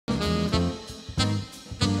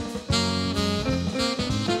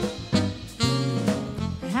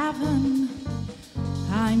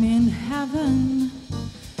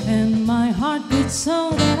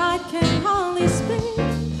so that I can hardly speak.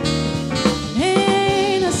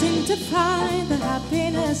 Ain't a seem to find the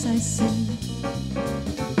happiness I see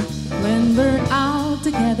when we're out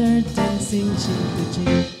together dancing cheek to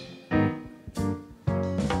cheek.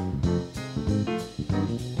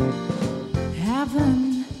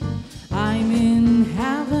 Heaven, I'm in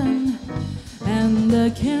heaven, and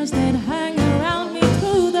the cares that hang around me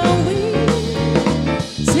through the week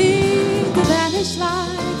seem to vanish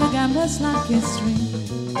like a gambler's lucky string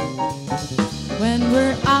when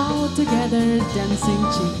we're out together dancing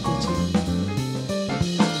cheek to cheek.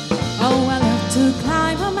 Oh, I love to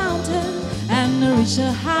climb a mountain and reach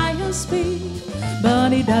a higher speed,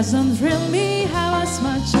 but it doesn't thrill me half as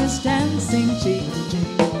much as dancing cheek to cheek.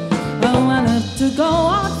 Oh, I love to go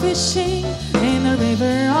out fishing in a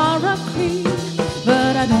river or a creek,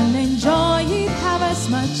 but I don't enjoy it half as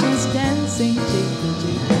much as dancing cheek to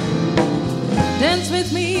cheek. Dance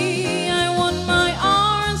with me, I want my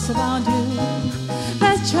arms about you,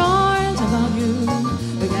 that charms about you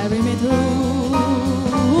will carry me through.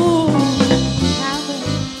 Heaven,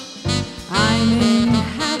 I'm in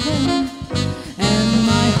heaven, and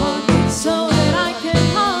my heart beats so that I can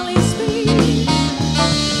hardly speak.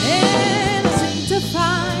 And I seem to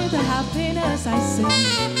find the happiness I see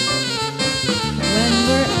when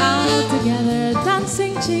we're out together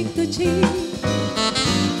dancing cheek to cheek.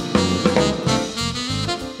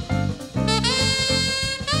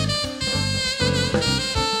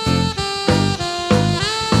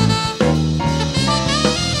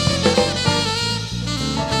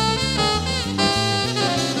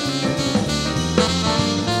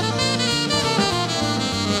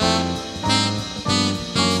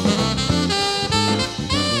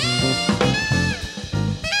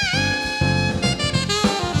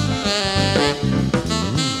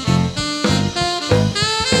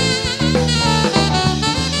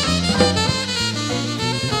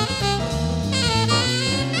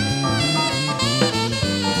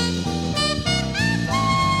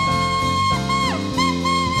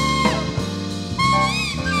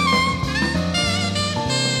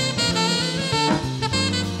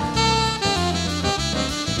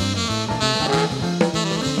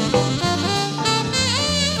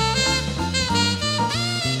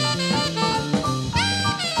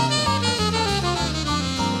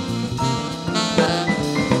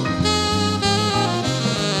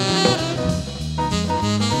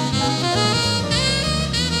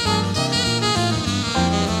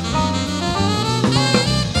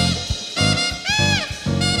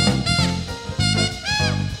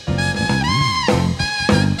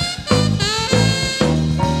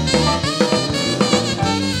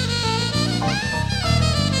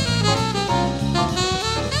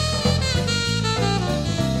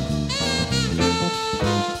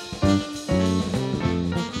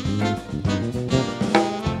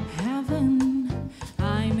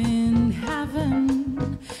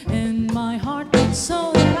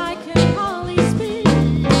 So that I can hardly speak,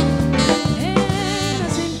 and I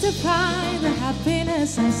seem to find the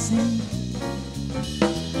happiness I see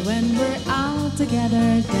when we're out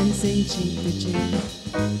together dancing cheek to cheek.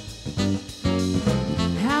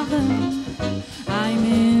 Heaven, I'm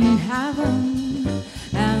in heaven,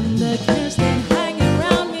 and the cares that hang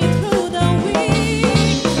around me through the week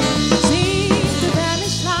seem to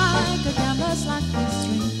vanish like a gambler's lucky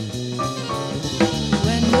string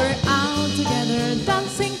when we're out together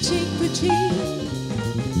dancing cheek to cheek.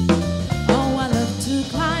 Oh, I love to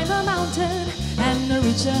climb a mountain and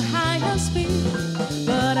reach a higher speed,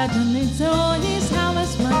 but I don't enjoy it half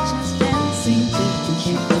as much as dancing cheek to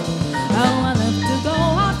cheek. Oh, I love to go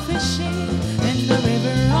out fishing in the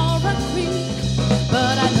river or a creek,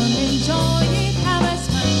 but I don't enjoy it half as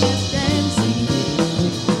much as dancing cheek to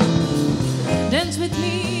cheek. Dance with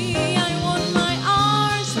me, I want my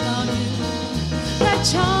arms about you, that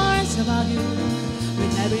charms about you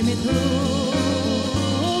will carry me through.